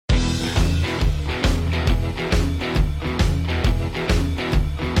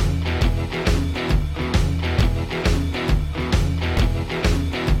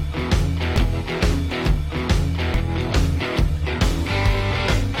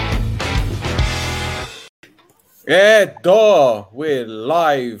Yeah, duh. We're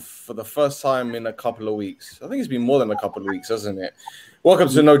live for the first time in a couple of weeks. I think it's been more than a couple of weeks, hasn't it? Welcome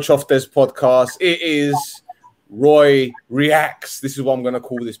to No Choftes podcast. It is Roy Reacts. This is what I'm going to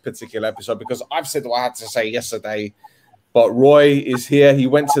call this particular episode because I've said what I had to say yesterday, but Roy is here. He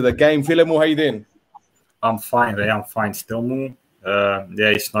went to the game. Philemo, how you doing? I'm fine, Ray. I'm fine still, Moon.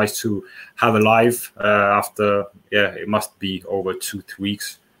 It's nice to have a live after, it must be over 2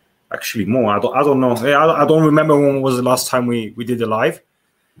 weeks. Actually, more. I don't know. I don't remember when was the last time we did a live.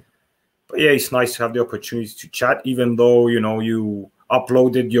 But yeah, it's nice to have the opportunity to chat, even though, you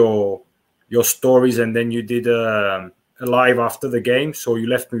uploaded your stories and then you did a live after the game. So you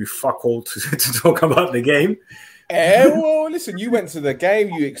left me with fuck all to talk about the game. Well, listen, you went to the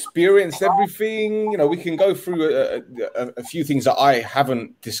game, you experienced everything. You know, we can go through a few things that I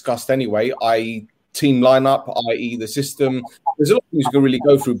haven't discussed anyway, i.e. team lineup, i.e. the system. There's a lot of things we can really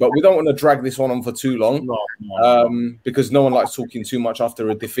go through, but we don't want to drag this one on for too long because no one likes talking too much after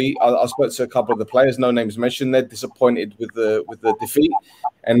a defeat. I spoke to a couple of the players, no names mentioned. They're disappointed with the defeat.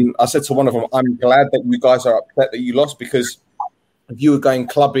 And I said to one of them, I'm glad that you guys are upset that you lost because if you were going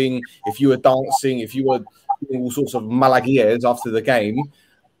clubbing, if you were dancing, if you were all sorts of malagueas after the game,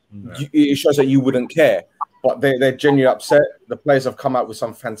 it shows that you wouldn't care. But they're genuinely upset. The players have come out with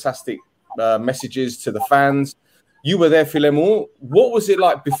some fantastic messages to the fans. You were there, Philemo. What was it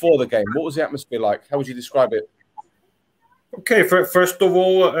like before the game? What was the atmosphere like? How would you describe it? Okay, first of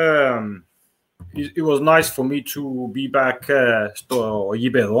all, it was nice for me to be back sto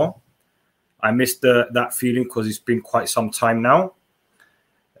Ibedo. I missed that feeling because it's been quite some time now.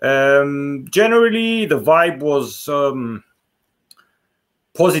 Generally, the vibe was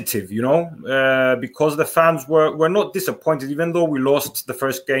positive, because the fans were not disappointed. Even though we lost the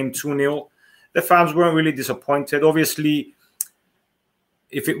first game 2-0, the fans weren't really disappointed. Obviously,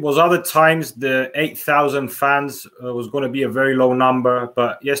 if it was other times, the 8,000 fans was going to be a very low number.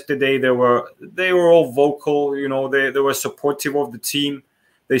 But yesterday, they were all vocal. They were supportive of the team.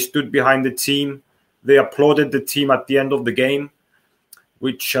 They stood behind the team. They applauded the team at the end of the game,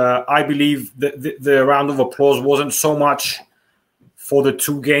 which I believe the round of applause wasn't so much for the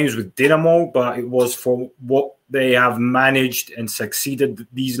 2 games with Dinamo, but it was for what they have managed and succeeded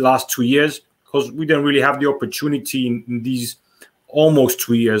these last 2 years, because we didn't really have the opportunity in these almost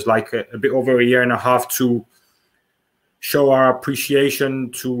 2 years, like a bit over a year and a half, to show our appreciation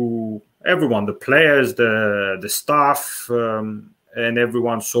to everyone, the players, the staff, and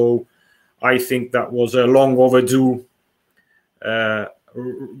everyone. So I think that was a long overdue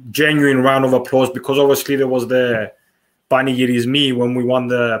genuine round of applause, because obviously there was the Panigirismi when we won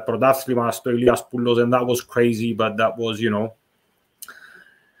the Prodavstvima to Ilias Poulos, and that was crazy, but that was,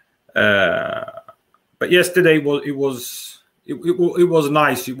 but yesterday it was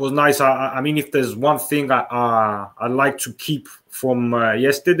nice. It was nice. I mean, if there's one thing I'd like to keep from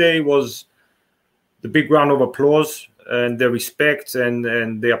yesterday, was the big round of applause and the respect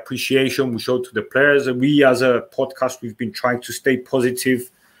and the appreciation we showed to the players. And we, as a podcast, we've been trying to stay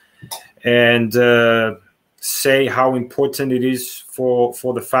positive and say how important it is for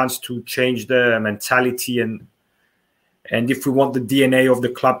the fans to change their mentality, and if we want the DNA of the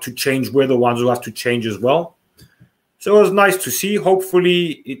club to change, we're the ones who have to change as well. So it was nice to see.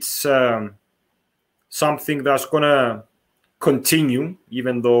 Hopefully it's something that's going to continue,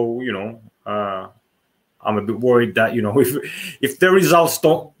 even though, I'm a bit worried that, if the results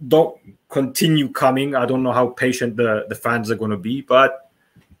don't continue coming, I don't know how patient the fans are going to be, but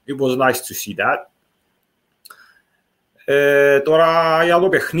it was nice to see that. Τώρα για το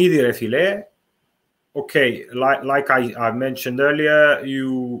παιχνίδι, ρε φίλε. Okay, like I mentioned earlier,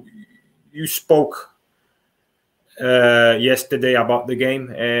 you spoke yesterday about the game,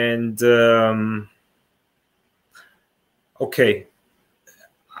 and okay,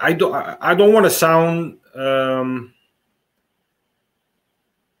 I don't want to sound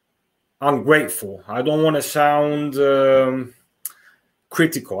ungrateful. I don't want to sound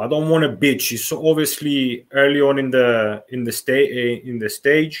critical. I don't want to bitch. So obviously, early on in the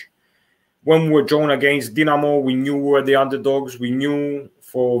stage, when we were drawn against Dinamo, we knew we were the underdogs. We knew,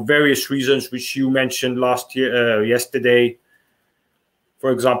 for various reasons, which you mentioned yesterday.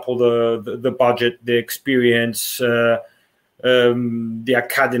 For example, the budget, the experience, the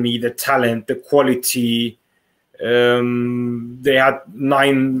academy, the talent, the quality. They had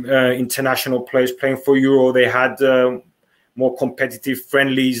 9 international players playing for Euro. They had more competitive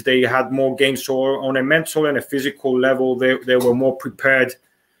friendlies. They had more games. So on a mental and a physical level, they were more prepared.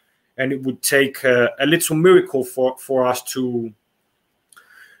 And it would take a little miracle for us to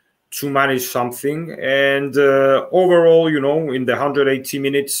manage something. And overall, in the 180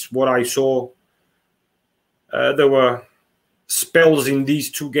 minutes, what I saw, There were spells in these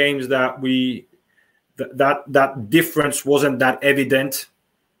two games that that difference wasn't that evident.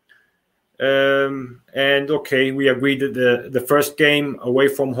 And okay, we agreed that the first game away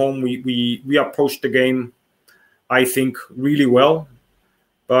from home, we approached the game, I think, really well,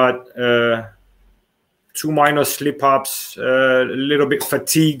 but two minor slip-ups, a little bit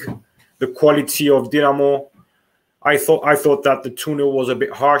fatigue, the quality of Dinamo. I thought that the 2-0 was a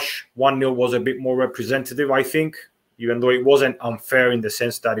bit harsh. 1-0 was a bit more representative, I think, even though it wasn't unfair in the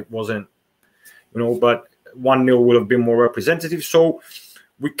sense that it wasn't, but 1-0 would have been more representative. So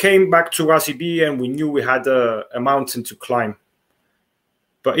we came back to RCB and we knew we had a mountain to climb.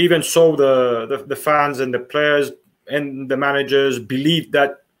 But even so, the fans and the players and the managers believed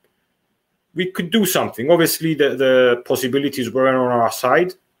that we could do something. Obviously, the possibilities weren't on our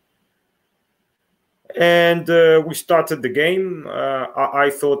side. And we started the game.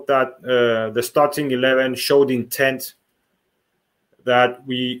 I thought that the starting 11 showed intent that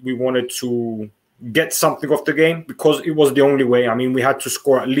we wanted to get something off the game because it was the only way. I mean, we had to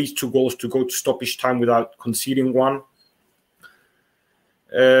score at least 2 goals to go to stoppage time without conceding one.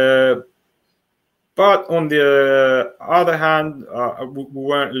 But on the other hand, we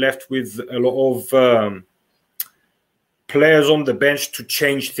weren't left with a lot of players on the bench to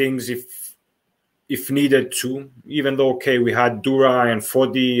change things if needed to, even though, okay, we had Dura and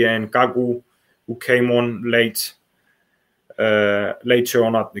Fodi and Gagu who came on later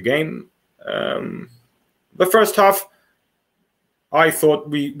on at the game. The first half, I thought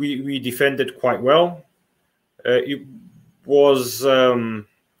we defended quite well. It was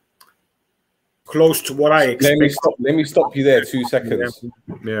close to what I expected. Let me stop you there 2 seconds.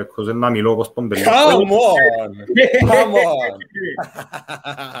 Yeah, because Nami Logos Pombe. Come on.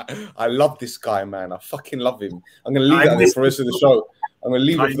 I love this guy, man. I fucking love him. I'm gonna leave that for the rest of the show. I'm gonna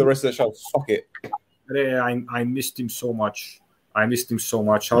leave it for the rest of the show. Fuck it. I missed him so much. I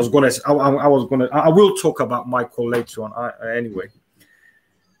will talk about Michael later on. Anyway.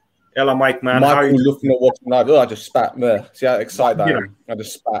 Ella, Mike, man. Michael looking at watching live. I just spat. See how excited I am? I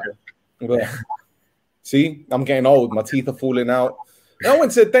just spat. See, I'm getting old. My teeth are falling out. I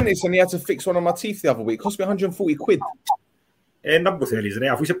went to the dentist and he had to fix one of my teeth the other week. It cost me 140 quid. Look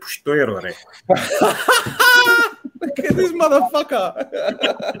at this motherfucker.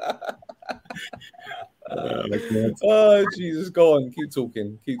 Oh, Jesus. Go on. Keep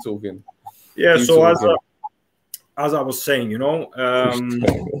talking. Yeah, so as I was saying,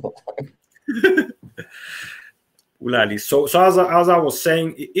 So as I was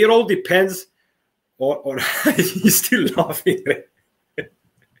saying, it all depends on he's still laughing.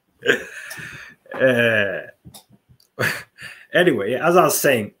 Anyway, as I was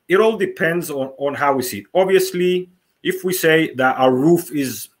saying, it all depends on how we see it. Obviously, if we say that our roof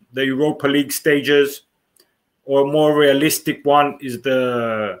is the Europa League stages, or a more realistic one is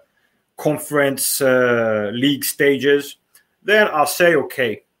the Conference League stages, then I'll say,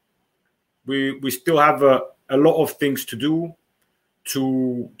 okay, we still have a lot of things to do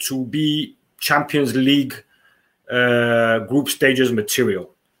to be Champions League group stages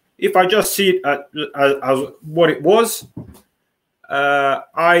material. If I just see it as what it was,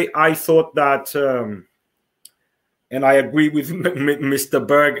 I thought that, and I agree with Mr.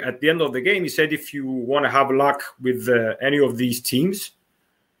 Berg at the end of the game. He said, if you want to have luck with any of these teams,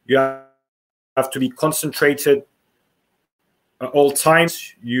 you have to be concentrated at all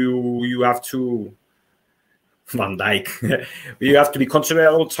times. You have to Van Dijk. You have to be concentrated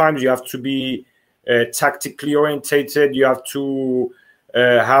at all times. You have to be tactically orientated. You have to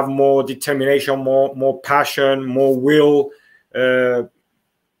have more determination, more passion, more will.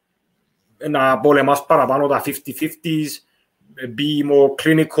 Na bole más para mano da 50-50s. Be more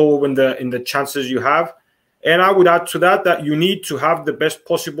clinical in the chances you have. And I would add to that you need to have the best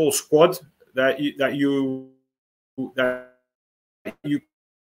possible squad that you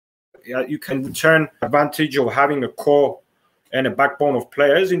can turn advantage of having a core and a backbone of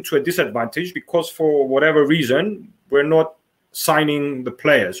players into a disadvantage because for whatever reason we're not signing the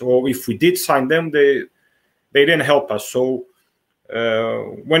players, or if we did sign them, they didn't help us. So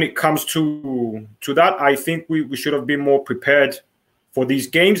when it comes to that, I think we should have been more prepared for these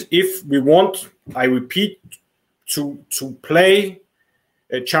games if we want, I repeat, to play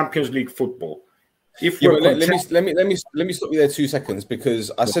a Champions League football. If let me stop you there 2 seconds,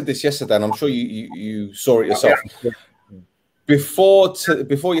 because I said this yesterday and I'm sure you saw it yourself. Yeah. Before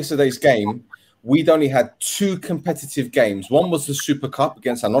yesterday's game, we'd only had 2 competitive games. One was the Super Cup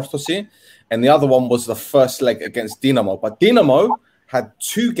against Anorthosi, and the other one was the first leg against Dinamo. But Dinamo had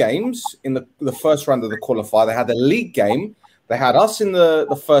 2 games in the first round of the qualifier. They had a league game. They had us in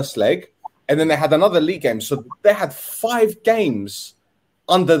the first leg, and then they had another league game. So they had 5 games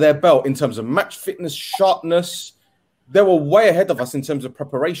under their belt in terms of match fitness, sharpness. They were way ahead of us in terms of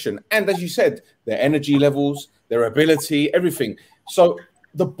preparation. And as you said, their energy levels, their ability, everything. So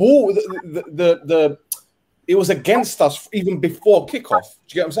the ball, it was against us even before kickoff. Do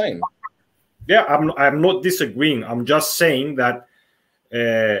you get what I'm saying? Yeah, I'm not disagreeing. I'm just saying that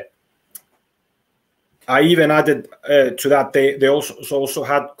I even added to that they also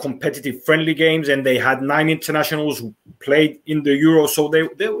had competitive friendly games, and they had 9 internationals who played in the Euro. So they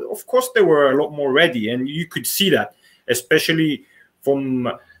of course they were a lot more ready, and you could see that, especially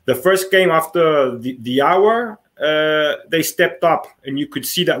from the first game after the hour. They stepped up, and you could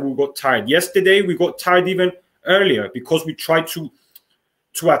see that we got tired. Yesterday we got tired even earlier because we tried to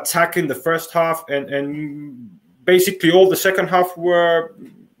attack in the first half, and basically all the second half were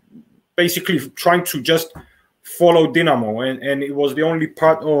basically trying to just follow Dinamo, and it was the only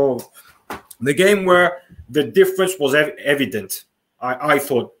part of the game where the difference was evident. I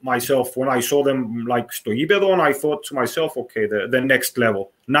thought myself, when I saw them like Stoiberon, I thought to myself, okay, the next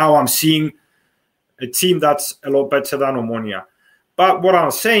level. Now I'm seeing a team that's a lot better than Omonia. But what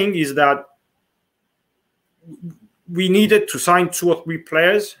I'm saying is that we needed to sign 2 or 3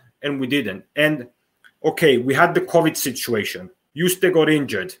 players, and we didn't. And okay, we had the COVID situation. Juste got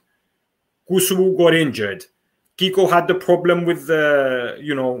injured. Kusu got injured. Kiko had the problem with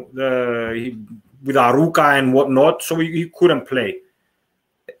with Aruka and whatnot, so he couldn't play.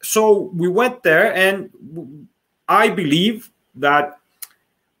 So we went there, and I believe that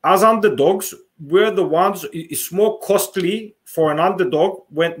as underdogs, we're the ones. It's more costly for an underdog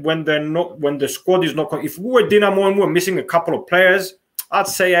when the squad is not. If we were Dinamo and we're missing a couple of players, I'd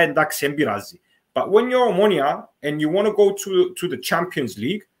say εντάξει εμπειράζει. But when you're Omonia and you want to go to the Champions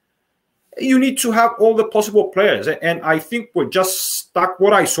League, you need to have all the possible players. And I think we're just stuck.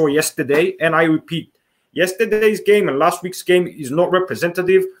 What I saw yesterday, and I repeat, yesterday's game and last week's game is not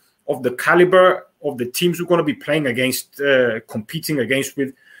representative of the caliber of the teams we're going to be playing against, competing against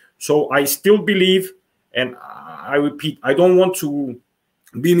with. So I still believe, and I repeat, I don't want to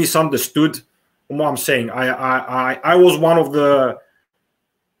be misunderstood on what I'm saying. I was one of the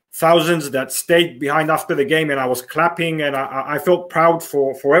thousands that stayed behind after the game, and I was clapping, and I felt proud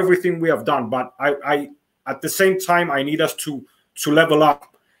for everything we have done. But I at the same time, I need us to level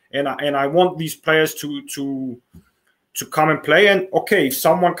up, and I want these players to come and play. And okay, if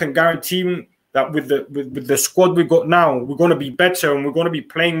someone can guarantee me that with the squad we got now, we're going to be better, and we're going to be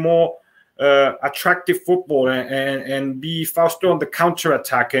playing more attractive football and be faster on the counter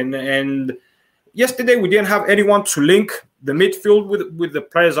attack. And yesterday we didn't have anyone to link the midfield with the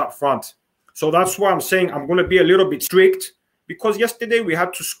players up front. So that's why I'm saying I'm going to be a little bit strict, because yesterday we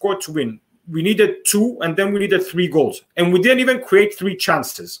had to score to win. We needed 2, and then we needed 3 goals, and we didn't even create 3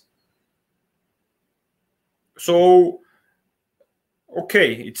 chances. So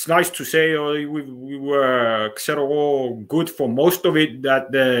okay, it's nice to say we were good for most of it,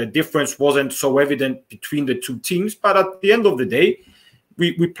 that the difference wasn't so evident between the 2 teams. But at the end of the day,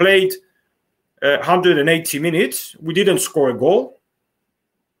 we played 180 minutes. We didn't score a goal.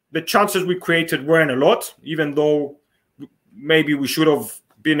 The chances we created weren't a lot, even though maybe we should have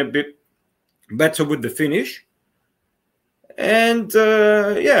been a bit better with the finish. And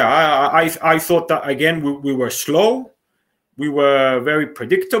I thought that, again, we were slow. We were very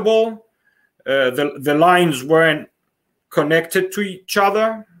predictable. The lines weren't connected to each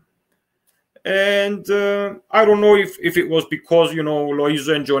other. And I don't know if it was because,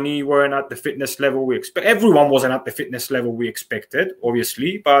 Loizo and Johnny weren't at the fitness level we expect. Everyone wasn't at the fitness level we expected,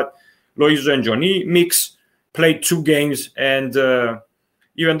 obviously. But Loizo and Johnny, Mix played 2 games. And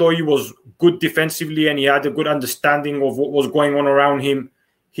even though he was good defensively and he had a good understanding of what was going on around him,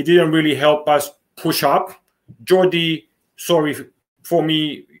 he didn't really help us push up. Jordi, sorry for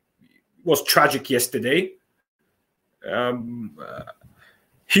me, was tragic yesterday.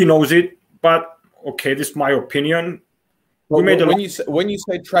 He knows it, but okay, this is my opinion. Well, when you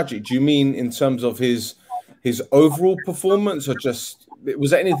say tragic, do you mean in terms of his overall performance, or just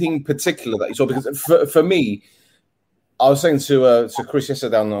was there anything particular that you saw? Because for me, I was saying to Chris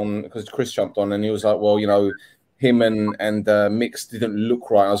yesterday because Chris jumped on and he was like, well, him and Mix didn't look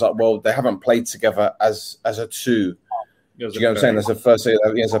right. I was like, well, they haven't played together as a 2. Do you know what I'm saying? As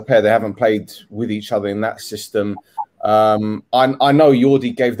a pair, they haven't played with each other in that system. I know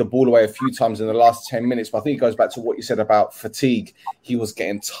Jordi gave the ball away a few times in the last 10 minutes, but I think it goes back to what you said about fatigue. He was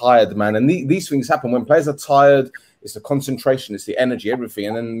getting tired, man. And these things happen when players are tired. It's the concentration, it's the energy, everything,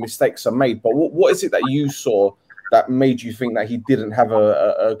 and then mistakes are made. But what is it that you saw that made you think that he didn't have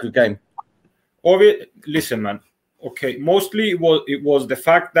a good game? Listen, man. Okay, mostly it was the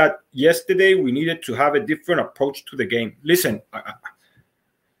fact that yesterday we needed to have a different approach to the game. Listen,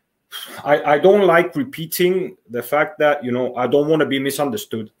 I don't like repeating the fact that, you know, I don't want to be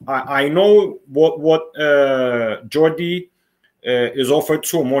misunderstood. I know what Jordi is offered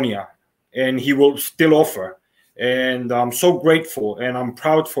to Omonia, and he will still offer. And I'm so grateful and I'm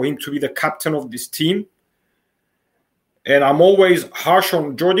proud for him to be the captain of this team. And I'm always harsh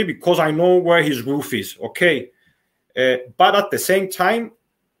on Jordi because I know where his roof is, okay? But at the same time,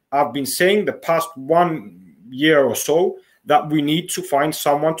 I've been saying the past 1 year or so that we need to find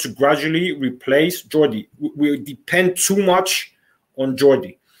someone to gradually replace Jordi. We depend too much on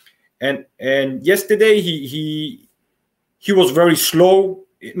Jordi. And yesterday he was very slow,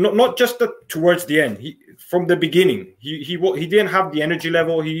 not just towards the end. From the beginning, he didn't have the energy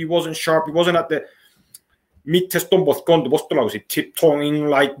level. He wasn't sharp. He wasn't at the mid-teston tiptoeing,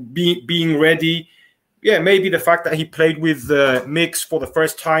 like being ready. Yeah, maybe the fact that he played with Mix for the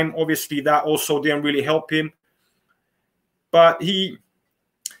first time, obviously that also didn't really help him. But he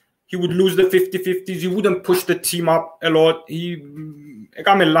would lose the 50-50s. He wouldn't push the team up a lot. He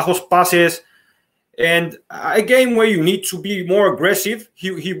lajos pases. And a game where you need to be more aggressive,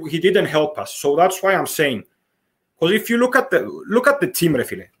 he didn't help us. So that's why I'm saying, because if you look at the team,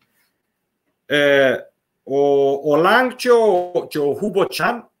 refile, or Langcho or Hubo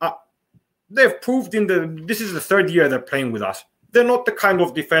Chan, they've proved this is the third year they're playing with us. They're not the kind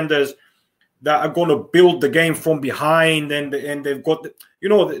of defenders that are going to build the game from behind, and they've got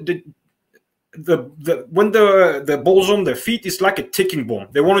when the ball's on their feet, it's like a ticking bomb.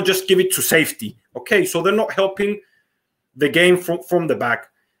 They want to just give it to safety. Okay, so they're not helping the game from the back.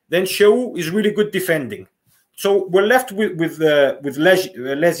 Then Sheu is really good defending. So we're left with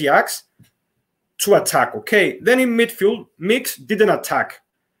Lesiax to attack. Okay, then in midfield, Mix didn't attack.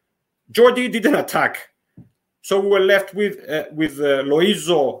 Jordi didn't attack. So we're left with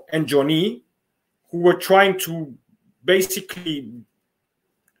Loizo and Johnny, who were trying to basically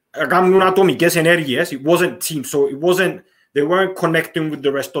it wasn't team, so they weren't connecting with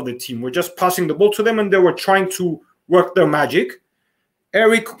the rest of the team. We're just passing the ball to them, and they were trying to work their magic.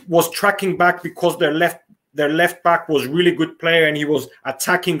 Eric was tracking back because their left back was really good player, and he was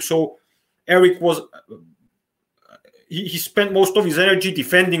attacking. So Eric was he spent most of his energy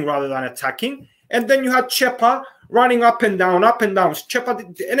defending rather than attacking. And then you had Chepa running up and down. Chepa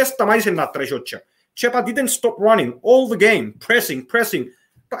didn't stop running all the game, pressing.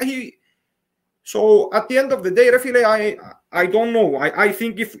 But so at the end of the day, Refile, I don't know. I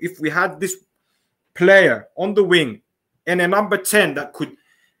think if we had this player on the wing and a number 10 that could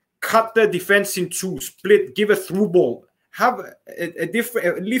cut the defense in two, split, give a through ball, have a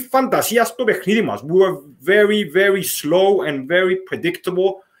different fantasía στο παιχνίδι μας. We were very, very slow and very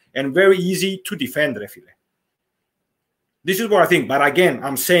predictable and very easy to defend, Refile. This is what I think. But again,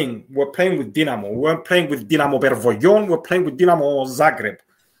 I'm saying we're playing with Dinamo. We weren't playing with Dinamo Bervoyon. We're playing with Dinamo Zagreb.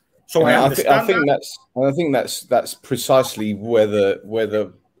 So I think that's precisely where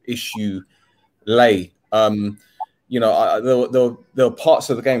the issue lay. There were parts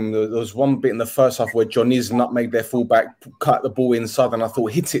of the game. There was one bit in the first half where Johnny's nutmeg their fullback, cut the ball inside, and I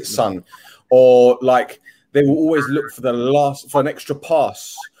thought, hit it, son. Or like they will always look for an extra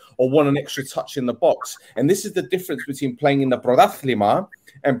pass or want an extra touch in the box. And this is the difference between playing in the Prodathlima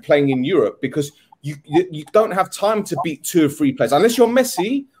and playing in Europe, because you don't have time to beat 2 or 3 players. Unless you're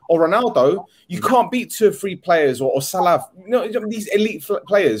Messi or Ronaldo, you can't beat 2 or 3 players or Salah. These elite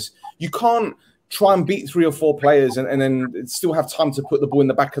players, you can't try and beat 3 or 4 players and then still have time to put the ball in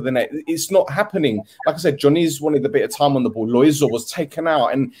the back of the net. It's not happening. Like I said, Johnny's wanted a bit of time on the ball. Loizo was taken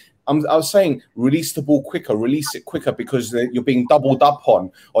out, and I was saying, release the ball quicker, release it quicker, because you're being doubled up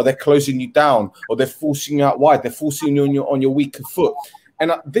on, or they're closing you down, or they're forcing you out wide, they're forcing you on your weaker foot.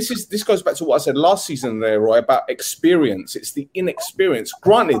 And this goes back to what I said last season there, Roy, about experience. It's the inexperience.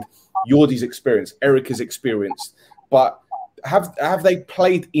 Granted, Jordi's experienced, Eric is experienced, but have they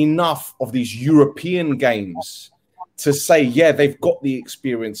played enough of these European games to say, yeah, they've got the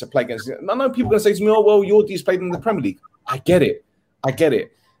experience to play against? I know people are going to say to me, oh, well, Jordi's played in the Premier League. I get it.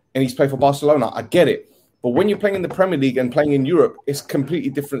 And he's played for Barcelona. I get it. But when you're playing in the Premier League and playing in Europe, it's a completely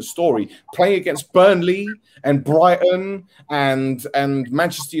different story. Playing against Burnley and Brighton and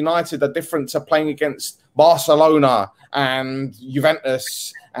Manchester United are different to playing against Barcelona and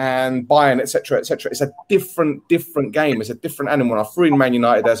Juventus and Bayern, etc., etc. It's a different game. It's a different animal. I threw in Man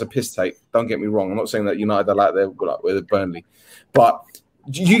United as a piss take. Don't get me wrong. I'm not saying that United are like they're Burnley. But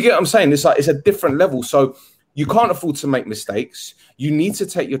you get what I'm saying? It's a different level. So you can't afford to make mistakes. You need to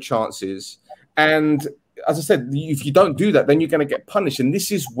take your chances. And as I said, if you don't do that, then you're going to get punished. And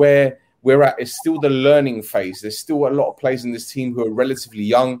this is where we're at is still the learning phase. There's still a lot of players in this team who are relatively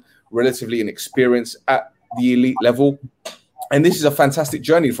young, relatively inexperienced at the elite level. And this is a fantastic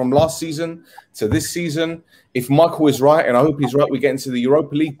journey from last season to this season. If Michael is right, and I hope he's right, we get into the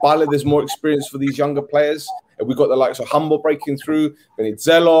Europa League. Bale, there's more experience for these younger players. And we've got the likes of Humble breaking through,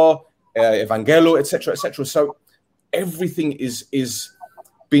 Venizelos, Evangelo, etc., etc. So everything is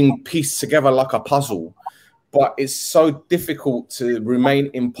being pieced together like a puzzle. But it's so difficult to remain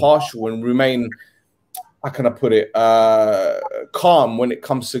impartial and remain, how can I put it, calm when it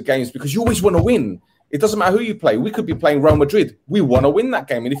comes to games, because you always want to win. It doesn't matter who you play. We could be playing Real Madrid. We want to win that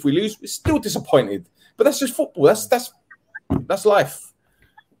game, and if we lose, we're still disappointed. But that's just football. That's life.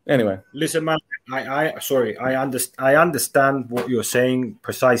 Anyway, listen, man. I understand what you're saying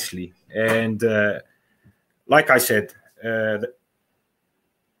precisely, and like I said,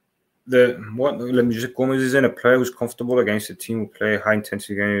 Gomez isn't a player who's comfortable against a team who play high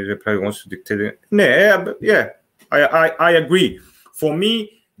intensity game. He's a player who wants to dictate it. I agree. For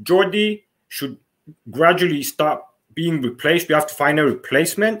me, Jordi should gradually start being replaced. We have to find a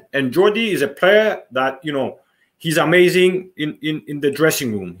replacement. And Jordi is a player that, he's amazing in the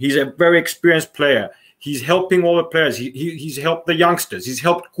dressing room. He's a very experienced player. He's helping all the players. He's helped the youngsters. He's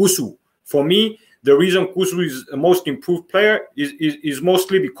helped Kusu. For me, the reason Kusu is the most improved player is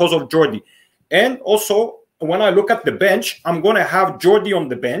mostly because of Jordi. And also, when I look at the bench, I'm going to have Jordi on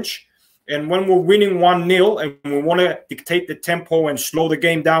the bench. And when we're winning 1-0 and we want to dictate the tempo and slow the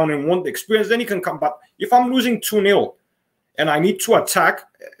game down and want the experience, then he can come. But if I'm losing 2-0 and I need to attack,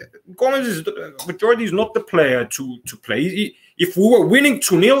 Jordi is not the player to play. If we were winning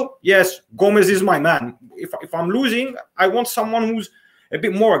 2-0, yes, Gomez is my man. If I'm losing, I want someone who's a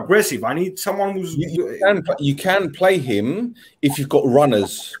bit more aggressive. I need someone who's... You can play him if you've got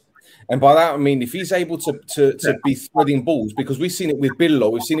runners. And by that, I mean, if he's able to be threading balls, because we've seen it with Billo,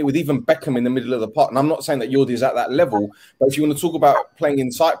 we've seen it with even Beckham in the middle of the park. And I'm not saying that Jordi is at that level, but if you want to talk about playing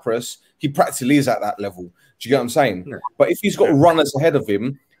in Cyprus, he practically is at that level. Do you get what I'm saying? Yeah. But if he's got runners ahead of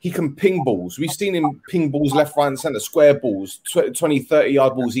him, he can ping balls. We've seen him ping balls left, right, and centre, square balls, 20,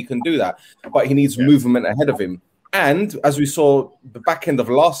 30-yard balls. He can do that. But he needs movement ahead of him. And as we saw the back end of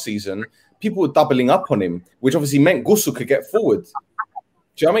last season, people were doubling up on him, which obviously meant Gusu could get forward.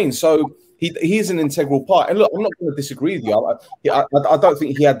 Do you know what I mean? So he is an integral part. And look, I'm not going to disagree with you. I don't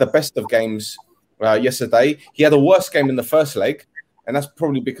think he had the best of games yesterday. He had a worse game in the first leg, and that's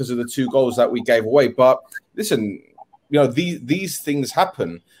probably because of the 2 goals that we gave away. But listen, these things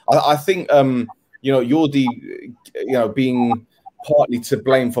happen. I think Jordi, being partly to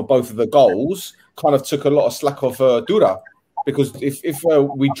blame for both of the goals, kind of took a lot of slack off Dura, because if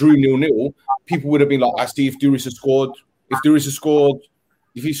we drew 0-0, people would have been like, I see if Duris has scored,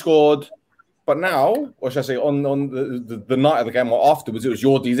 if he scored. But now, or should I say, on the night of the game or afterwards, it was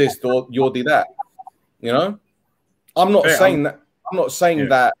Jordi this, Jordi that. I'm not saying that. I'm not saying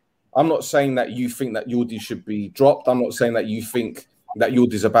that. I'm not saying that you think that Jordi should be dropped. I'm not saying that you think that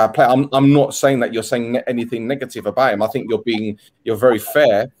Jordi's a bad player. I'm not saying that you're saying anything negative about him. I think you're very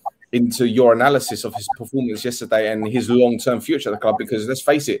fair into your analysis of his performance yesterday and his long-term future at the club, because let's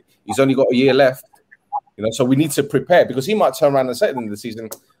face it, he's only got a year left. So we need to prepare, because he might turn around and say at the end of the season,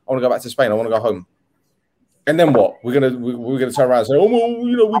 I want to go back to Spain, I want to go home. And then what? We're gonna turn around and say, oh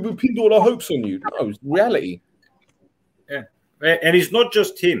well, we pinned all our hopes on you. No, it's reality. Yeah. And it's not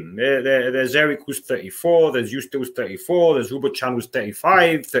just him. There's Eric who's 34, there's Juste who's 34, there's Rubo-Chan who's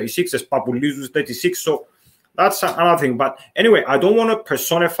 35, 36, there's Papulis who's 36. So that's another thing. But anyway, I don't want to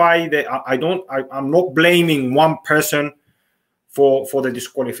personify that. I'm not blaming one person for the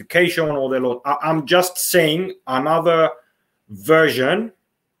disqualification or the lot. I'm just saying another version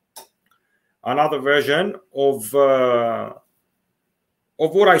of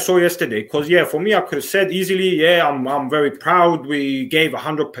what I saw yesterday. Because for me, I could have said easily, I'm very proud. We gave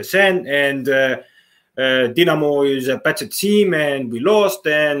 100%, and Dinamo is a better team, and we lost,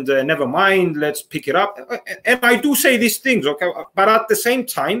 and never mind, let's pick it up. And I do say these things, okay? But at the same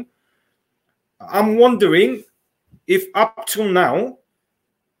time, I'm wondering if up till now,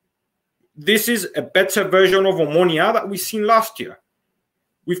 this is a better version of Omonia that we've seen last year.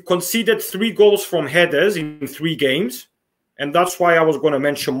 We've conceded 3 goals from headers in 3 games. And that's why I was going to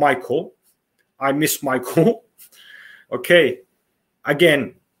mention Michael. I miss Michael. Okay.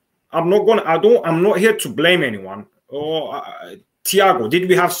 Again, I'm not here to blame anyone. Or Thiago. Did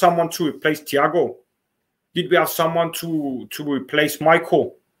we have someone to replace Thiago? Did we have someone to replace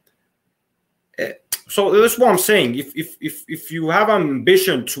Michael? So that's what I'm saying. If you have an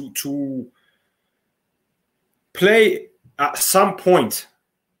ambition to play at some point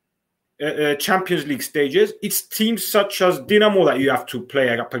Champions League stages, it's teams such as Dinamo that you have to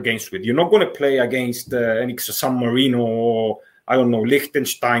play up against with. You're not going to play against San Marino or, I don't know,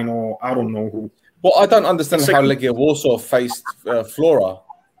 Liechtenstein or I don't know who. Well, I don't understand how Legia Warsaw faced Flora.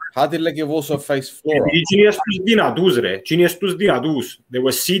 How did Legia Warsaw face Flora? They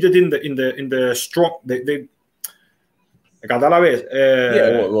were seeded in the strong.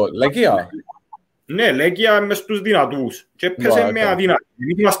 Legia. Ναι, Legia με στους δυνατούς. Και έπαιζε με αδύνατους.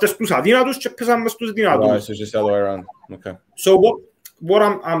 Είμαστε στους αδύνατους και παίζαμε στους δυνατούς. Right, so just the other way around. Okay. So what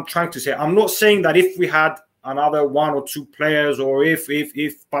I'm trying to say, I'm not saying that if we had another one or two players or if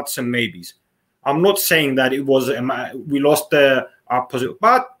buts and maybes, I'm not saying that it was we lost our position,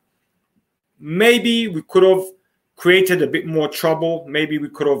 but maybe we could have created a bit more trouble. Maybe we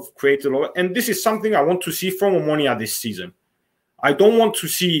could have created a lot. And this is something I want to see from Omonia this season. I don't want to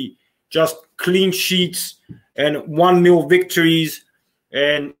see just clean sheets and 1-0 victories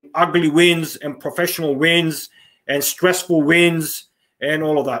and ugly wins and professional wins and stressful wins and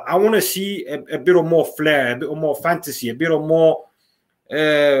all of that. I want to see a bit of more flair, a bit of more fantasy, a bit of more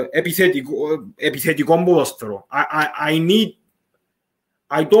επιθετικό ποδόσφαιρο.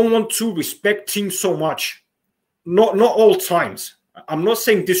 I don't want to respect teams so much. Not all times. I'm not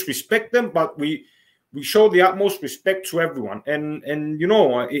saying disrespect them, but we show the utmost respect to everyone, and you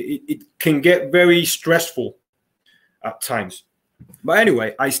know it can get very stressful at times. But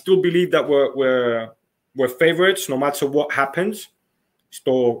anyway, I still believe that we're favorites no matter what happens.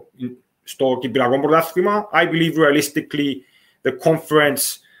 Στο Κυπριακό Πρωτάθλημα, I believe realistically the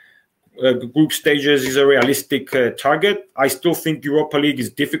conference group stages is a realistic target. I still think Europa League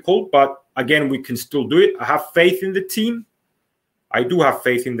is difficult, but again, we can still do it. I have faith in the team. I do have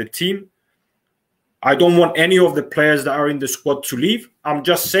faith in the team. I don't want any of the players that are in the squad to leave. I'm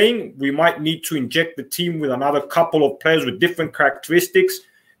just saying we might need to inject the team with another couple of players with different characteristics.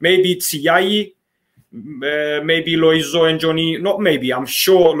 Maybe Tsiai, maybe Loizo and Johnny. Not maybe, I'm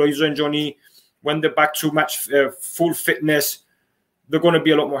sure Loizo and Johnny, when they're back to match full fitness, they're going to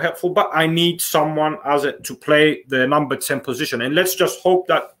be a lot more helpful. But I need someone to play the number 10 position. And let's just hope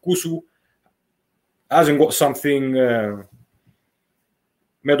that Kusu hasn't got something...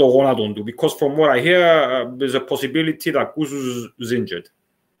 because from what I hear, there's a possibility that Kuzu is injured.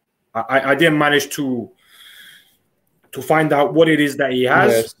 I didn't manage to find out what it is that he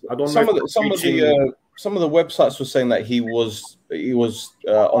has. Yes. I don't know. Some of the websites were saying that he was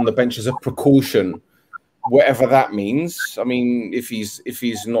on the bench as a precaution, whatever that means. I mean, if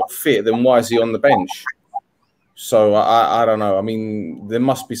he's not fit, then why is he on the bench? So I don't know. I mean, there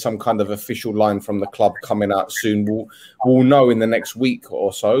must be some kind of official line from the club coming out soon. We'll know in the next week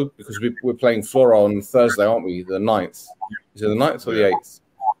or so, because we're playing Flora on Thursday, aren't we? The 9th. Is it the 9th or the 8th?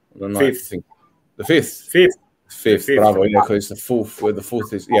 The 9th, 5th. I think. The 5th. 5th. Bravo. Yeah, because it's the 4th. Where the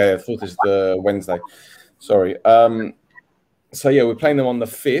 4th is. Yeah, the 4th is the Wednesday. Sorry. So yeah, we're playing them on the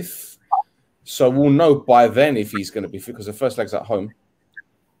 5th. So we'll know by then if he's going to be fit, because the first leg's at home.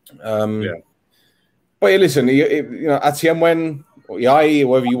 Yeah. But yeah, listen, you know, Atiemwen, or Yai,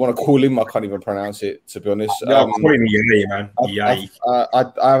 whatever you want to call him, I can't even pronounce it, to be honest. Yeah, call him Yai, man. Yai.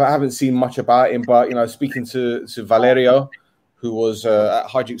 I haven't seen much about him, but, you know, speaking to Valerio, who was at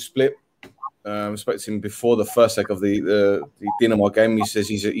Hajduk Split, spoke to him before the first leg of the Dinamo game. He says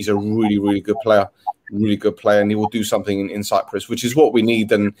he's a really, really good player, and he will do something in Cyprus, which is what we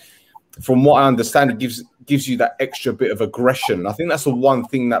need. And from what I understand, it gives you that extra bit of aggression. I think that's the one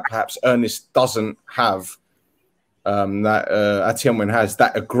thing that perhaps Ernest doesn't have, that Atiemwen has,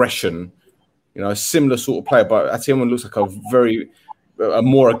 that aggression. You know, a similar sort of player, but Atiemwen looks like a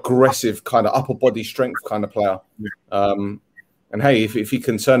more aggressive kind of upper body strength kind of player. And hey, if he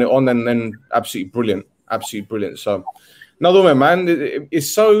can turn it on, then absolutely brilliant. So another one, man.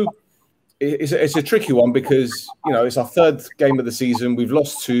 It's a tricky one because, you know, it's our third game of the season. We've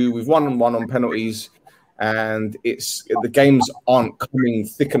lost 2. We've won one on penalties, and the games aren't coming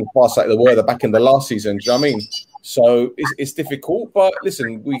thick and fast like they were back in the last season. Do you know what I mean? So it's difficult, but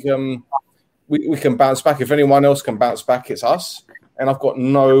listen, we can bounce back. If anyone else can bounce back, it's us. And I've got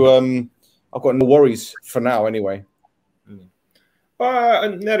no worries for now, anyway.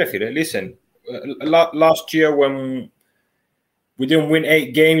 Listen, last year when we didn't win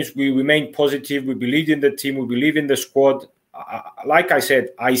 8 games, we remained positive. We believed in the team. We believe in the squad. Like I said,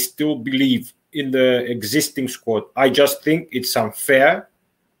 I still believe in the existing squad. I just think it's unfair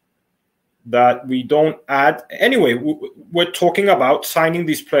that we don't add. Anyway, we're talking about signing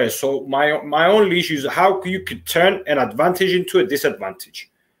these players. So my only issue is how you could turn an advantage into a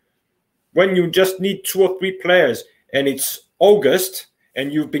disadvantage. When you just need 2 or 3 players and it's August,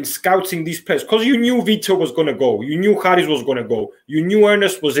 and you've been scouting these players because you knew Vito was going to go. You knew Haris was going to go. You knew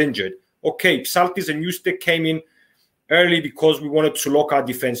Ernest was injured. Okay, Psaltis and Yuste came in early because we wanted to lock our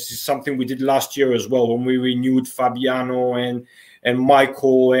defense. This is something we did last year as well when we renewed Fabiano and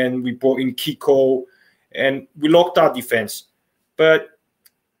Michael, and we brought in Kiko, and we locked our defense. But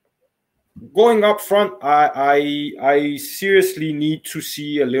going up front, I seriously need to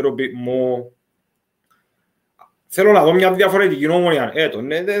see a little bit more. Θέλω να δω μια διαφορετική Ομόνοια.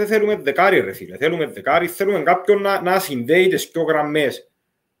 Δεν θέλουμε δεκάρι, ρε φίλε. Θέλουμε κάποιον να συνδέει τις πιο γραμμές.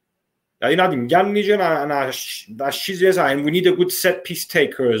 Δηλαδή να την πιάνει και να σχίζει μέσα. And we need a good set piece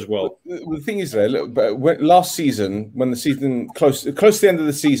taker as well. The thing is, look, last season, when the season close to the end of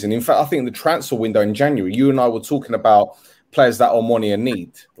the season, in fact, I think in the transfer window in January, you and I were talking about players that Omonia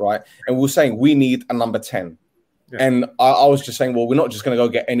need, right? And we were saying we need a number 10. Yeah. And I was just saying, well, we're not just going to go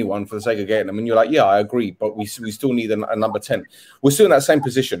get anyone for the sake of getting them. And you're like, yeah, I agree, but we still need a number 10. We're still in that same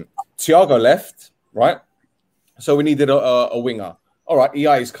position. Thiago left, right? So we needed a winger. All right,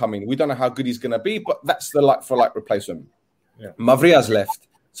 EI is coming. We don't know how good he's going to be, but that's the like-for-like replacement. Yeah. Mavria's left,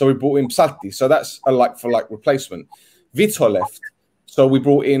 so we brought in Psalti. So that's a like-for-like replacement. Vitor left, so we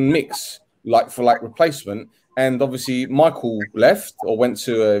brought in Mix, like-for-like replacement. And obviously Michael left or went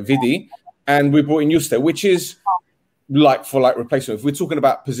to Vidi, and we brought in Yuste, which is like-for-like replacement. If we're talking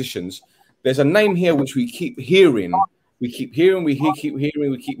about positions, there's a name here which we keep hearing. We keep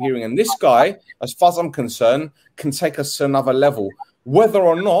hearing. And this guy, as far as I'm concerned, can take us to another level. Whether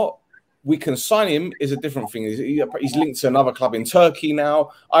or not we can sign him is a different thing. He's linked to another club in Turkey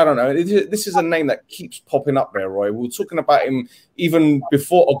now. I don't know. This is a name that keeps popping up there, Roy. We were talking about him even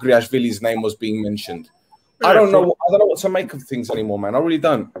before Ogriashvili's name was being mentioned. I don't know what to make of things anymore, man. I really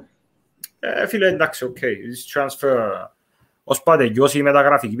don't. I feel like that's okay. This transfer, ως πατεγιώσει η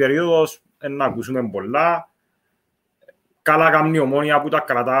μεταγραφική περίοδος, να ακούσουμε πολλά. Καλά κάνει η Ομόνοια που τα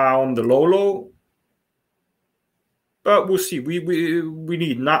κρατά on the low. But we'll see. We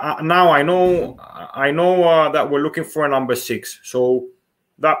need now. I know that we're looking for a number 6. So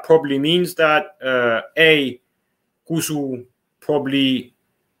that probably means that Kusu probably,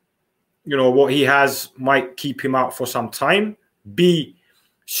 what he has might keep him out for some time. B,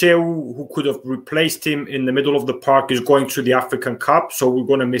 Seu, who could have replaced him in the middle of the park, is going to the African Cup, so we're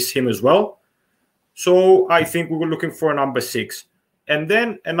going to miss him as well. So I think we were looking for a number 6, and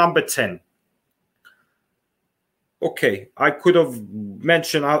then a number 10. Okay, I could have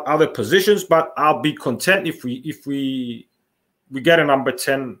mentioned other positions, but I'll be content if we get a number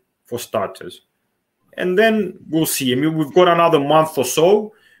 10 for starters. And then we'll see. I mean, we've got another month or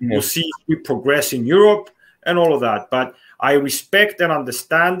so. Yeah. We'll see if we progress in Europe and all of that. But I respect and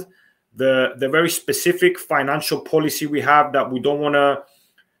understand the very specific financial policy we have, that we don't want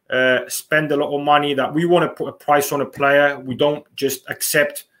to spend a lot of money, that we want to put a price on a player. We don't just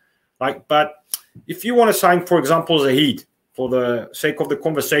accept, but if you want to sign, for example, Zahid, for the sake of the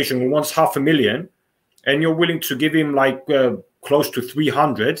conversation, who wants $500,000, and you're willing to give him close to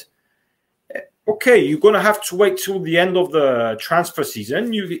 300, okay, you're going to have to wait till the end of the transfer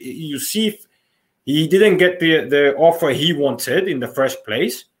season. You see if he didn't get the offer he wanted in the first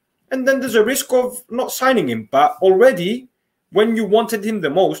place, and then there's a risk of not signing him. But already, when you wanted him the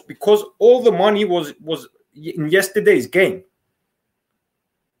most, because all the money was in yesterday's game,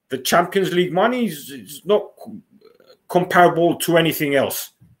 the Champions League money is not comparable to anything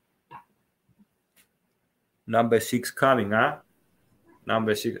else. Number 6 coming, huh?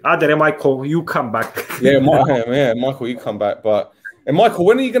 Number 6. Michael, you come back. Yeah, Michael, you come back. And Michael,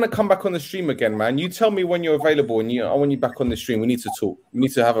 when are you going to come back on the stream again, man? You tell me when you're available, and I want you back on the stream. We need to talk. We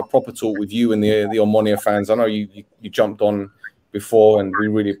need to have a proper talk with you and the Omonia fans. I know you jumped on before, and we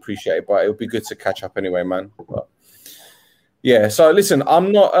really appreciate it. But it'll be good to catch up anyway, man. But, yeah. So listen,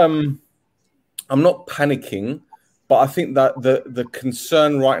 I'm not panicking, but I think that the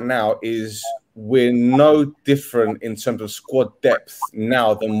concern right now is we're no different in terms of squad depth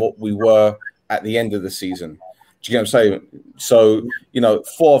now than what we were at the end of the season. Do you get what I'm saying? So,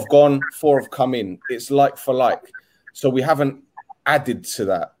 4 have gone, 4 have come in. It's like for like. So we haven't added to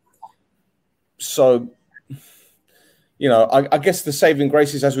that. So, I guess the saving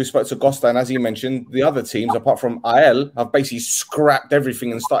grace is, as we spoke to Costa, and as he mentioned, the other teams, apart from AEL, have basically scrapped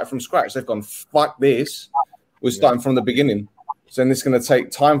everything and started from scratch. They've gone, fuck this. We're starting from the beginning. So then it's going to take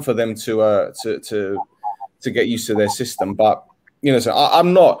time for them to get used to their system. But, so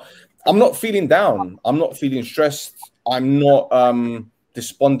I'm not feeling down. I'm not feeling stressed. I'm not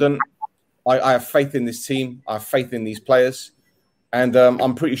despondent. I have faith in this team. I have faith in these players. And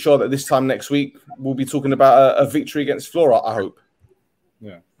I'm pretty sure that this time next week, we'll be talking about a victory against Flora, I hope.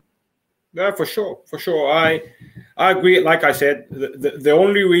 Yeah, for sure. I agree. Like I said, the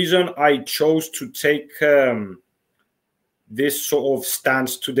only reason I chose to take this sort of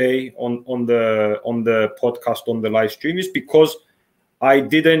stance today on the podcast, on the live stream, is because I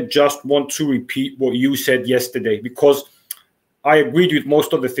didn't just want to repeat what you said yesterday, because I agreed with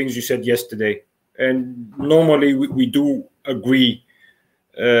most of the things you said yesterday. And normally we do agree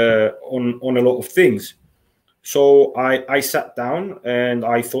on a lot of things. So I sat down and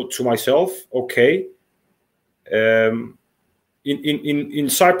I thought to myself, okay, in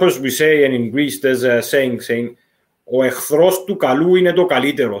Cyprus we say, and in Greece there's a saying "O εχθρός του καλού είναι το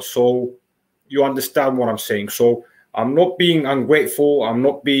καλύτερο." So you understand what I'm saying. So I'm not being ungrateful. I'm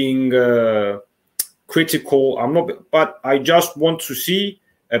not being critical. But I just want to see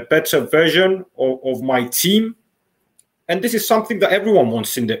a better version of my team. And this is something that everyone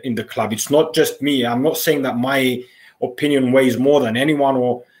wants in the club. It's not just me. I'm not saying that my opinion weighs more than anyone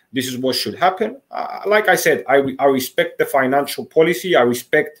or this is what should happen. Like I said, I respect the financial policy. I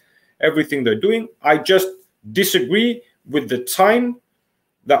respect everything they're doing. I just disagree with the time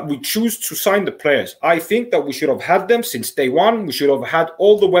that we choose to sign the players. I think that we should have had them since day one. We should have had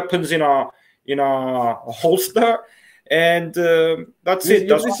all the weapons in our holster. And that's it.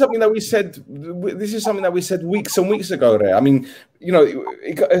 This is something that we said. This is something that we said weeks and weeks ago. There, I mean, you know,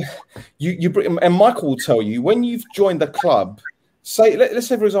 you and Michael will tell you when you've joined the club. Say, let's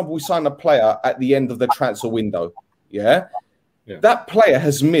say for example, we sign a player at the end of the transfer window. Yeah. That player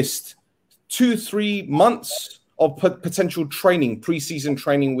has missed 2-3 months of potential training, pre-season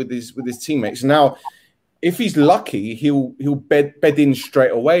training with his teammates. Now, if he's lucky, he'll bed in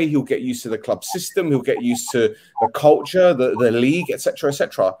straight away. He'll get used to the club system. He'll get used to the culture, the league, etc.,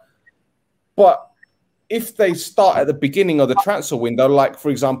 etc. But if they start at the beginning of the transfer window, like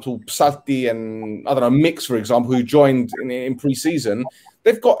for example, Psalti and I don't know Mix, for example, who joined in pre-season,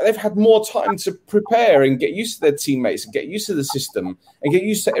 they've had more time to prepare and get used to their teammates and get used to the system and get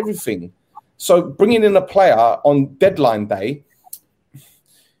used to everything. So bringing in a player on deadline day,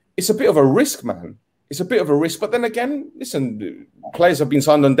 it's a bit of a risk, man. It's a bit of a risk. But then again, listen, players have been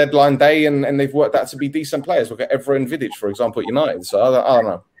signed on deadline day and they've worked out to be decent players. Look at Evra and Vidic, for example, at United. So I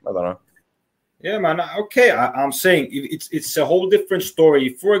don't know. Yeah, man. Okay, I'm saying it's a whole different story.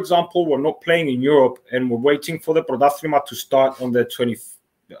 If, for example, we're not playing in Europe and we're waiting for the Prodathlima to start on the 20th,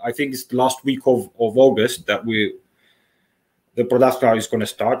 I think it's the last week of August that the Prodathlima is going to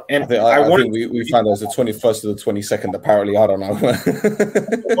start. And I think we found it was the 21st or the 22nd, apparently. I don't know.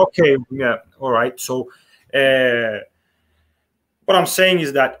 Okay, yeah, all right. So what I'm saying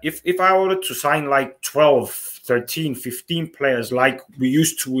is that if I were to sign like 12, 13, 15 players like we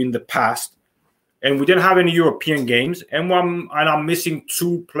used to in the past, and we didn't have any European games, and I'm missing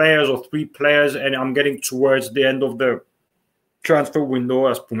 2 players or 3 players, and I'm getting towards the end of the transfer window,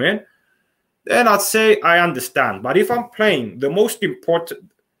 as πούμε, then I'd say I understand. But if I'm playing the most important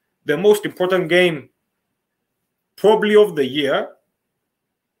game probably of the year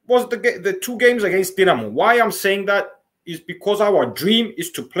was the 2 games against Dinamo. Why I'm saying that is because our dream is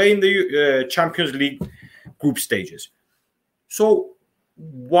to play in the Champions League group stages. So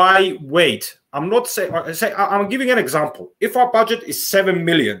why wait? I'm not saying. I'm giving an example. If our budget is 7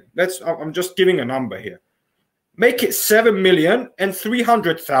 million, I'm just giving a number here. Make it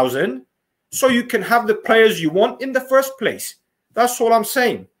 7,300,000, so you can have the players you want in the first place. That's all I'm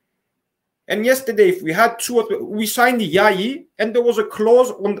saying. And yesterday, if we had 2 or 3, we signed the Yayi, and there was a clause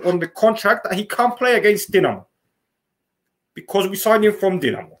on the contract that he can't play against Dinamo because we signed him from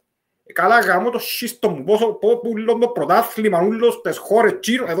Dinamo. Καλά γάμω το σύστο μου, πόσο πουλώ το πρωτάθλημα, ούλος στις χώρες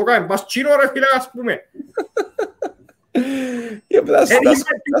Τσίρο, εδώ κάνει μπας Τσίρο ρε φίλε, ας πούμε. Yeah, but that's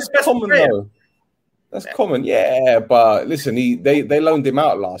common though. That's common, yeah. But listen, they loaned him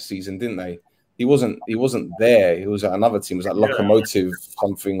out last season, didn't they? He wasn't there. He was at another team. It was like Lokomotiv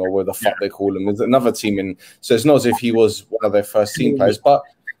something, or where the fuck they call him. There's another team so it's not as if he was one of their first team players, but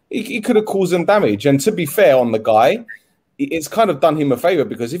he could have caused them damage. And to be fair on the guy, it's kind of done him a favor,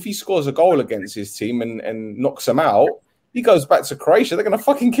 because if he scores a goal against his team and knocks them out, he goes back to Croatia. They're going to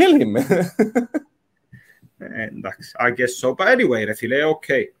fucking kill him. And I guess so. But anyway, Refile,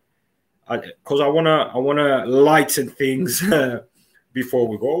 okay. Because I wanna lighten things before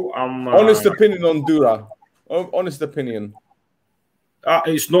we go. Honest opinion on Dura. Honest opinion.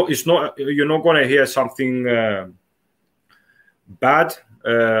 It's not. You're not gonna hear something bad.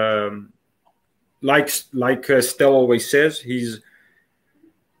 Like Stel always says, he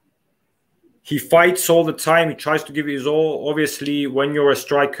fights all the time. He tries to give his all. Obviously, when you're a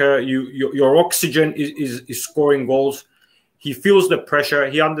striker, your oxygen is scoring goals. He feels the pressure.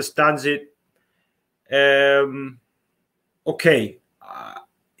 He understands it. Okay,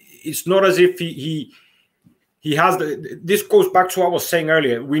 it's not as if he he has this goes back to what I was saying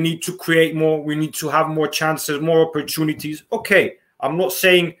earlier. We need to create more. We need to have more chances, more opportunities. Okay, I'm not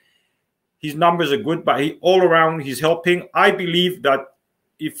saying his numbers are good, but all around he's helping. I believe that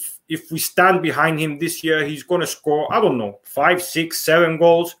if we stand behind him this year, he's going to score, I don't know, 5, 6, 7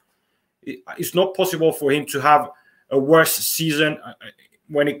 goals. It's not possible for him to have a worse season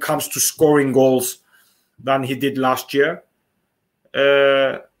when it comes to scoring goals than he did last year.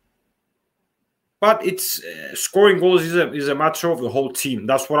 But it's scoring goals is a matter of the whole team.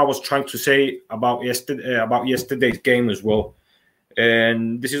 That's what I was trying to say about yesterday's game as well.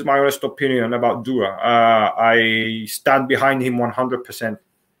 And this is my honest opinion about Dura. I stand behind him 100%.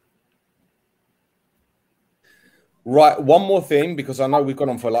 Right, one more thing, because I know we've gone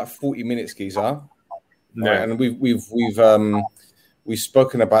on for like 40 minutes, Geezer. Yeah. Right, and we've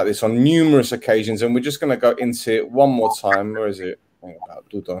spoken about this on numerous occasions, and we're just going to go into it one more time. Where is it?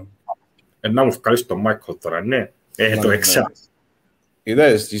 And now we've got Michael Torane. It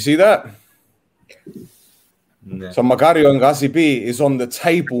is. Do you see that? No. So Magario and Gazibi is on the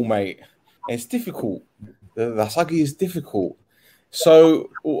table, mate. It's difficult. The Sagi is difficult. So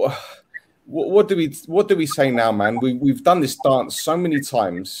what do we say now, man? We've done this dance so many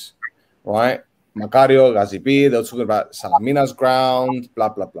times, right? Magario, Gazibi, they're talking about Salamina's ground, blah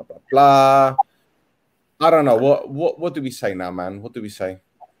blah blah blah blah. I don't know. What do we say now, man? What do we say?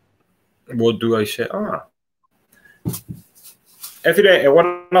 What do I say?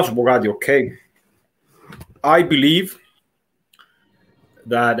 Okay. I believe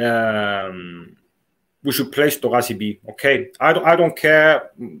that we should play Stogasi B. Okay, I don't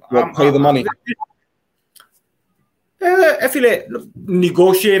care. Pay the money.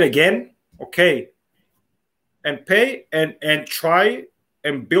 Negotiate again, okay, and pay and try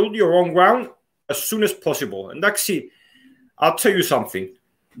and build your own ground as soon as possible. And actually, I'll tell you something.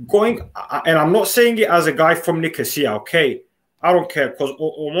 And I'm not saying it as a guy from Nicosia, okay? I don't care, because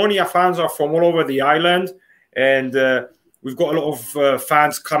Omonia fans are from all over the island, and we've got a lot of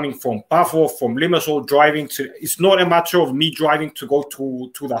fans coming from Pafo, from Limassol, driving to. It's not a matter of me driving to go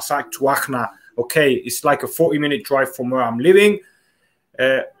to the site, to Akhna, okay? It's like a 40-minute drive from where I'm living.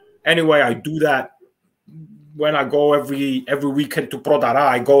 Anyway, I do that when I go every weekend to Prodara.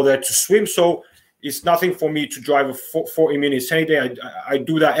 I go there to swim, so it's nothing for me to drive 40 minutes any day. I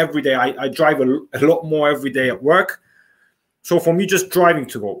do that every day. I drive a lot more every day at work. So for me, just driving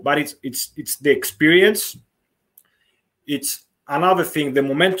to go. But it's the experience. It's another thing, the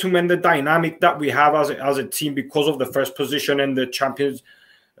momentum and the dynamic that we have as a team because of the first position and the champions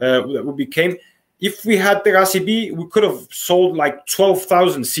that we became. If we had the RCB, we could have sold like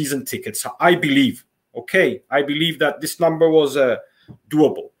 12,000 season tickets, I believe. Okay, I believe that this number was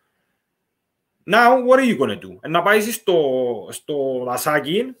doable. Now, what are you going to do? And να πάει στο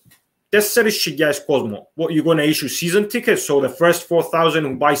Lasagin, 4,000 κόσμο. What, you're going to issue season tickets? So the first 4,000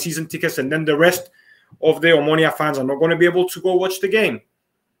 who buy season tickets and then the rest of the Omonia fans are not going to be able to go watch the game.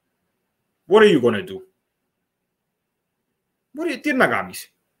 What are you going to do? Τι να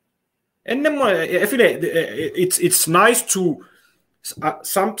κάνεις? It's nice to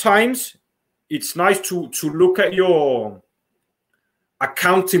sometimes it's nice to look at your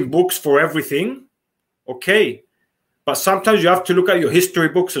accounting books for everything, okay, but sometimes you have to look at your history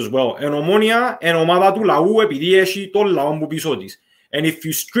books as well. And Omonia and ομάδα του λαού επειδή έχει τον λαό μου πίσω της. And if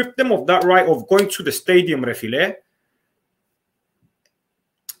you strip them of that right of going to the stadium, ρε φίλε,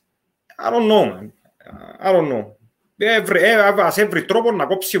 I don't know, man. I don't know. Ας έβρει τρόπο να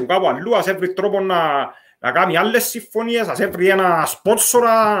κόψει από κάπου αλλού, ας έβρει τρόπο να κάνει άλλες συμφωνίες, ας έβρει ένα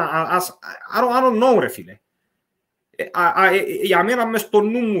σπόνσορα, I don't know, ρε φίλε. Για μένα μες στο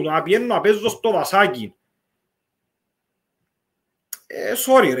νου μου να πιένω να παίζω στο Βασάκι.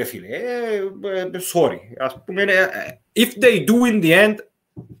 Sorry, ρε φίλε. Sorry. Ας πούμε, if they do in the end,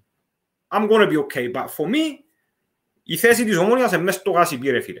 I'm gonna be okay. But for me, η θέση της Ομόνιας είναι μες στο Γάσιπι,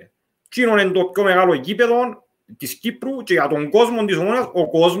 ρε φίλε. Κίνον είναι το πιο μεγάλο γήπεδο της Κύπρου και για τον κόσμο της Ομόνιας, ο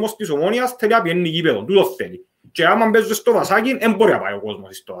κόσμος της Ομόνιας θέλει να πιένει γήπεδο. Τούτο θέλει. Και άμα παίζουν στο Βασάκι, δεν μπορεί να πάει ο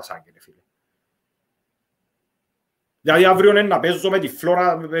κόσμος στο Βασάκι, ρε φίλε. Δηλαδή αύριο είναι να παίζω με τη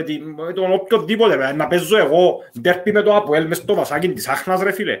Φλόρα, με τον οποιοδήποτε, να παίζω εγώ ντέρπι με το ΑΠΟΕΛ μες στο Βασάκι της Άχνας,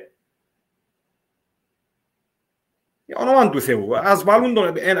 ρε φίλε. Για όνομα του Θεού. Ας βάλουν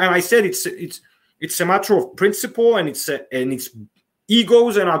τον... And I said it's a matter of principle and it's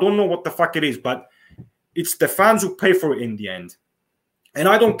egos and I don't know what the fuck it is, but it's the fans who pay for it in the end. And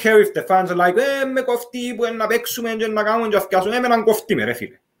I don't care if the fans are like, με κοφτεί που να παίξουμε και να κάνουμε και αυκιάσουμε. Εμέναν κοφτεί με, ρε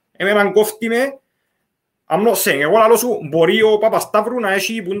φίλε. Εμέναν κοφτεί με. I'm not saying, εγώ λαλώ σου, μπορεί ο Παπασταύρου να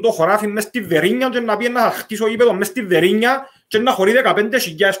έχει που το χωράφι μες στη Βερίνια και να πει να χτίσω γήπεδο μες στη Βερίνια και να χωρεί 15,000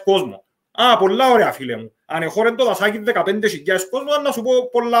 κόσμο. Α, πολλά ωραία φίλε μου. Αν έχω το δασάκι 15.000 κόσμο, να σου πω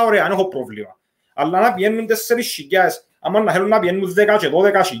πολλά ωραία, αν έχω πρόβλημα. Αλλά να πιένουν 4.000, άμα να θέλουν να πιένουν 10 και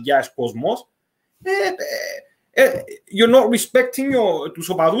 12.000 κόσμος, you're not respecting τους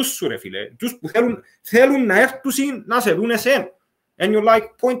οπαδούς σου, ρε φίλε. Τους που θέλουν να έρθουν να σε δουν εσένα. And you're like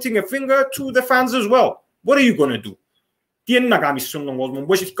pointing a finger to the fans as well. What are you gonna do? Τι είναι να κάνεις στον κόσμο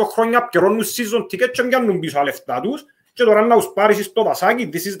που έχει 2 χρόνια πιερώνουν season ticket και πιάνουν πίσω τα λεφτά τους και τώρα να τους πάρεις στο δασάκι,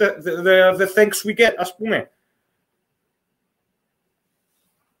 this is the thanks we get, ας πούμε.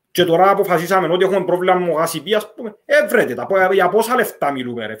 Και τώρα αποφασίσαμε ότι έχουμε πρόβλημα με γασιπί, ας πούμε. Έβρετε τα, για πόσα λεφτά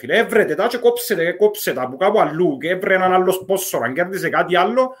μιλούμε ρε φίλε, έβρετε τα και κόψε τα που κάπου αλλού και έβρε έναν άλλο σπόσορα, αν κέρδισε κάτι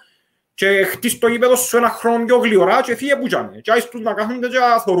άλλο και χτίς το γήπεδο σου ένα χρόνο πιο γλυωρά και φύγε που τζάνε. Και άις τους να κάθονται και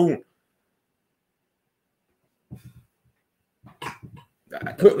να θωρούν.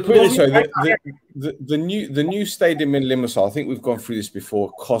 Put it this way, the new stadium in Limassol, I think we've gone through this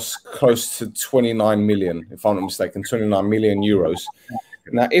before, costs close to 29 million, if I'm not mistaken, 29 million euros.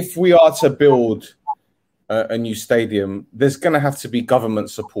 Now, if we are to build a new stadium, there's going to have to be government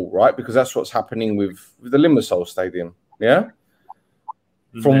support, right? Because that's what's happening with the Limassol Stadium, yeah?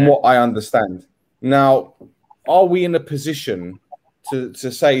 From what I understand. Now, are we in a position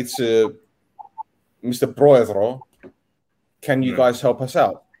to say to Mr. Broedro, can you guys help us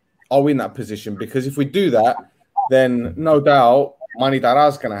out? Are we in that position? Because if we do that, then no doubt Mani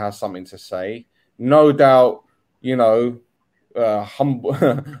Dara's going to have something to say. No doubt, you know,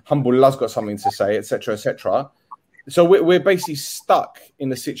 Humblella's got something to say, etc., etc. So we're basically stuck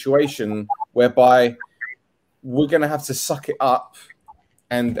in a situation whereby we're going to have to suck it up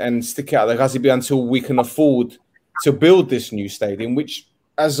and stick it out the Ghazibi until we can afford to build this new stadium, which,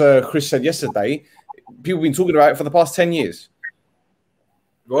 as Chris said yesterday, people have been talking about it for the past 10 years.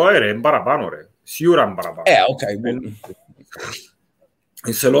 Yeah, okay.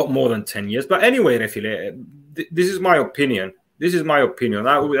 It's a lot more than 10 years. But anyway, Refile, this is my opinion. This is my opinion.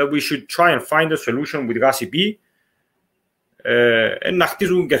 We should try and find a solution with Ghazibi. Να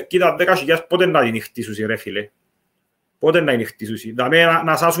χτίσουν κερκίδα 10.000, πότε να την χτίσουν, ρε φίλε. Πότε να την χτίσουν. Δηλαδή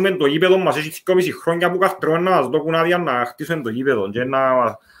να σάσουμε το γήπεδο μας, έχει 2,5 χρόνια που καρτρώνουν να μας δώκουν άδεια να χτίσουν το γήπεδο και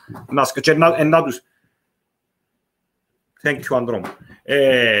να τους... Thank you, Androm.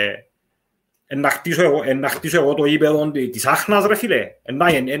 Να χτίσω εγώ το γήπεδο της Άχνας, ρε φίλε.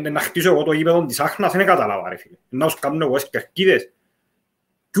 Να χτίσω εγώ το γήπεδο της Άχνας, δεν κατάλαβα, ρε φίλε. Να τους κάνουν εγώ κερκίδες.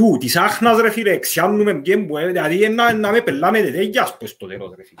 Κιού, της Άχνας, ρε φίλε, εξιάνουμε μπιέμπου, δηλαδή να με πελάμε τέτοιας πως το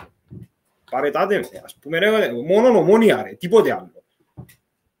τέλος, ρε φίλε. Παρετάτε με, ας πούμε, ρε, μόνο ομόνια, ρε, τίποτε άλλο.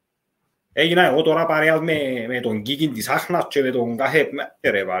 Έγινα εγώ τώρα παρέας με τον Κίκιν της Άχνας και με τον κάθε...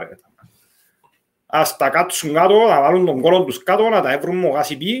 ρε, παρέτα. Ας τα κάτσουν κάτω, να βάλουν τον κόλον τους κάτω, να τα έβρουν ο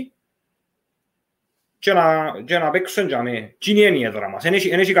Γασιπί και να παίξουν για με. Τι είναι η έδρα μας, δεν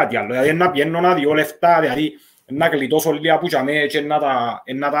έχει κάτι άλλο. Δηλαδή να πιένω να δυο λεφτά, δηλαδή να κλειτώσω λίγα που για με και να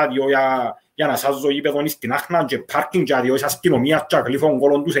τα δυο για να σάζω γήπεδον στην Άχνα και πάρκινγκ για δυο αστυνομίας και κλείφουν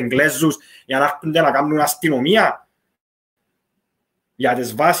κόλον τους Εγγλέζους για να έρχονται να κάνουν αστυνομία για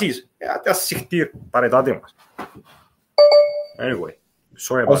τις βάσεις. Τα συχτήρ, παρετάτε μας. Anyway.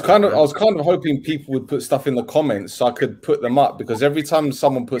 Sorry about I was kind of hoping people would put stuff in the comments so I could put them up, because every time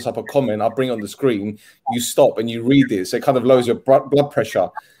someone puts up a comment, I'll bring it on the screen, you stop and you read it, so it kind of lowers your blood pressure.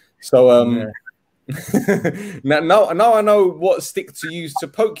 So now I know what stick to use to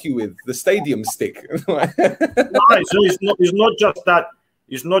poke you with, the stadium stick. No, it's not just that.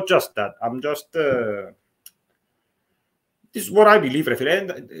 It's not just that. I'm just this is what I believe, Refile.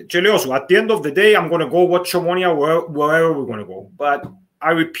 At the end of the day, I'm going to go watch Omonia wherever we're going to go. But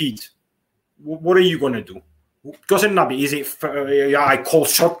I repeat, what are you going to do? Doesn't matter. Is it? I call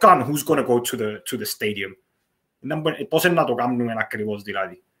shotgun. Who's going to go to the stadium?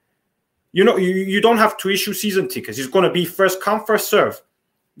 You know, you don't have to issue season tickets. It's going to be first come, first serve.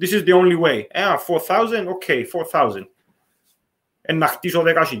 This is the only way. 4,000. Okay, 4,000. Να χτίσω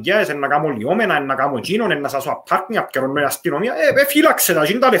 10.000, να κάνω λιώμενα, να κάνω εκείνον, να σας απάρκουν, να πιερώνω η αστυνομία. Φύλαξε τα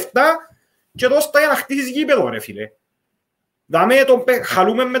λεφτά και δώσ' τα για να χτίσεις γήπεδο, ρε φίλε. Δάμε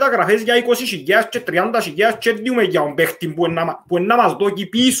χαλούμε μεταγραφές για 20.000 και 30.000 και διούμε για τον παίχτη που να μας δώσει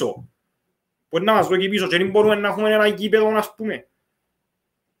πίσω. Που να μας δώσει πίσω και δεν μπορούμε να έχουμε ένα γήπεδο, ας πούμε.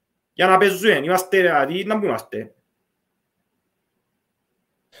 Για να παίζουμε, είμαστε, δηλαδή, να είμαστε.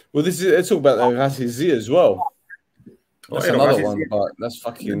 Well, let's talk about the Ghazizi as well. That's another one, but that's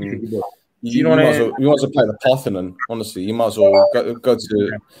fucking... You might as well play the Parthenon, honestly. You might as well go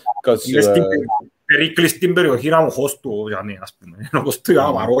to Περίκλεις την περιοχή να μου χώστου, Γιάννη, ας πούμε. Όπως το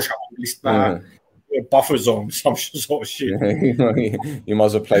για Μαρόσια, λίστα buffer zone, some shit. You might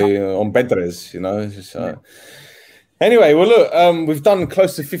as well play on Bedres, you know. Just, Anyway, well, look, we've done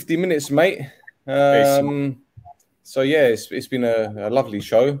close to 50 minutes, mate. So yeah, it's been a lovely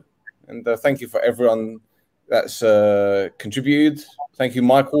show, and thank you for everyone that's contributed. Thank you,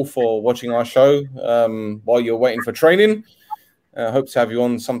 Michael, for watching our show while you're waiting for training. Hope to have you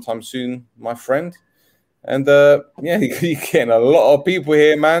on sometime soon, my friend. And yeah, you're getting a lot of people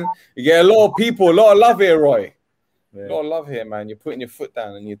here, man. You get a lot of people, a lot of love here, Roy. Yeah. A lot of love here, man. You're putting your foot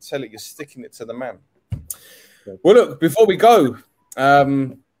down and you're sticking it to the man. Well, look, before we go, do you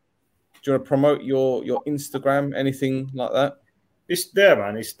want to promote your Instagram, anything like that? It's there,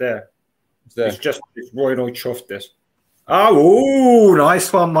 man. It's there. It's Roy Choftes. Oh,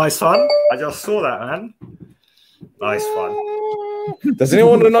 nice one, my son. I just saw that, man. Nice one. Does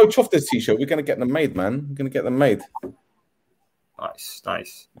anyone want to know Choftes t-shirt? We're going to get them made, man. We're going to get them made. Nice.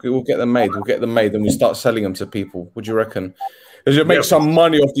 Okay, we'll get them made. And we start selling them to people. What do you reckon? Because you make some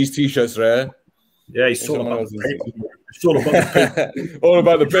money off these t-shirts, right? Yeah, it's all about the paper. It's all about the paper. All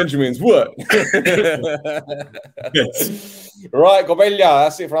about the Benjamins. What? Yes. Right, Gobelia.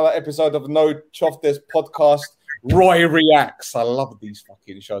 That's it for another episode of No Choftes podcast. Roy reacts. I love these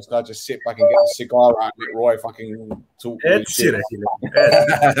fucking shows. I just sit back and get a cigar out and let Roy fucking talk. How do you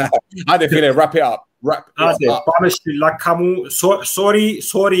feel it? Wrap it up. Sorry,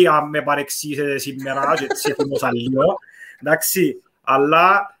 me parexise si mirage, siete mosallio. Daxi,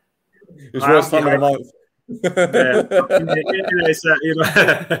 Allah. It's Roy's time of the month.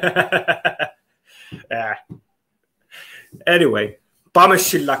 Anyway, 밤에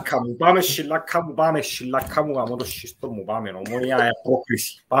실락하무, 밤에 실락하무, 밤에 실락하무가 뭐도 시스템 뭐 밤에 너무야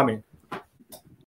포크리시 밤에